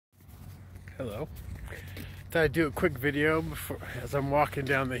Hello. Thought I'd do a quick video as I'm walking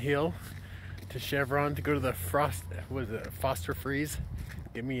down the hill to Chevron to go to the Foster Freeze.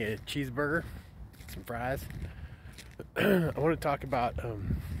 Get me a cheeseburger, some fries. I want to talk about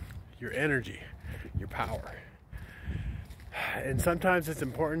your energy, your power. And sometimes it's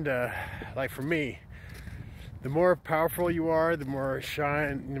important to, like for me, the more powerful you are, the more you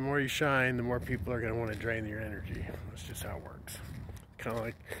shine, the more people are going to want to drain your energy. That's just how it works. Kind of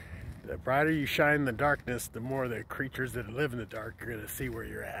like the brighter you shine in the darkness, the more the creatures that live in the dark are going to see where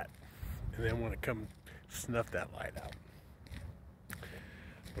you're at and then want to come snuff that light out.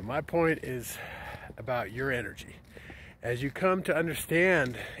 But my point is about your energy. As you come to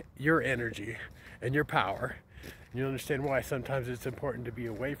understand your energy and your power, you'll understand why sometimes it's important to be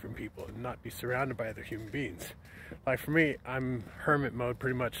away from people and not be surrounded by other human beings. Like for me, I'm hermit mode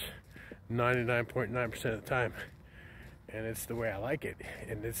pretty much 99.9% of the time. And it's the way I like it.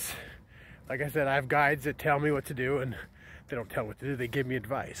 And it's, like I said, I have guides that tell me what to do, and they don't tell me what to do. They give me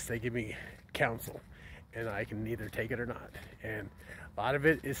advice. They give me counsel. And I can either take it or not. And a lot of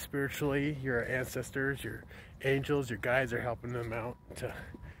it is spiritually. Your ancestors, your angels, your guides are helping them out to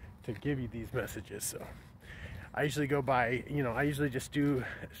give you these messages. So I usually go by, I usually just do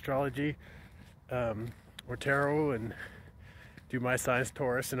astrology or tarot, and do my signs,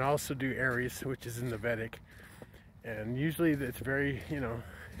 Taurus, and I also do Aries, which is in the Vedic. And usually it's very,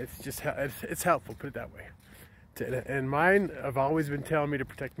 it's helpful, put it that way. And mine have always been telling me to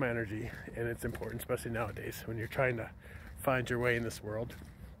protect my energy, and it's important, especially nowadays when you're trying to find your way in this world.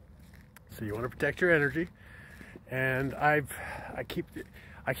 So you want to protect your energy, and I keep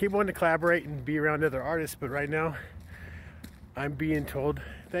wanting to collaborate and be around other artists, but right now I'm being told,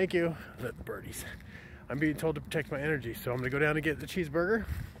 thank you, the birdies. I'm being told to protect my energy, so I'm gonna go down and get the cheeseburger.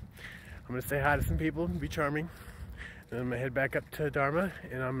 I'm gonna say hi to some people and be charming. Then I'm gonna head back up to Dharma,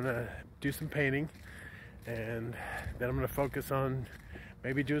 and I'm gonna do some painting, and then I'm gonna focus on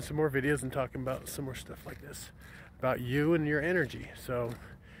maybe doing some more videos and talking about some more stuff like this, about you and your energy. So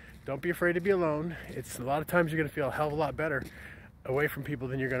don't be afraid to be alone. It's a lot of times you're gonna feel a hell of a lot better away from people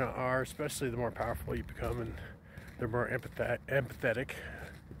than you're gonna are, especially the more powerful you become and the more empathetic,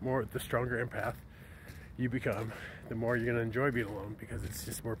 the stronger empath you become, the more you're gonna enjoy being alone, because it's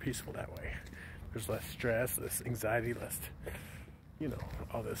just more peaceful that way. There's less stress, less anxiety, less,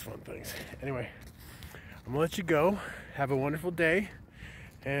 all those fun things. Anyway, I'm gonna let you go. Have a wonderful day,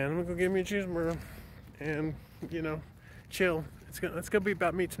 and I'm gonna go get me a cheeseburger and, chill. It's gonna be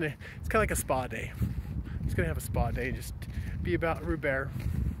about me today. It's kind of like a spa day. I'm just gonna have a spa day, just be about Robert.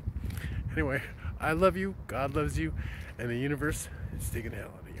 Anyway, I love you, God loves you, and the universe is digging the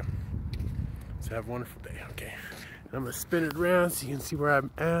hell out of you. So have a wonderful day, okay? And I'm gonna spin it around so you can see where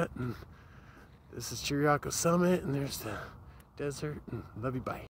I'm at. And this is Chiriaco Summit, and there's the desert. And love you, bye.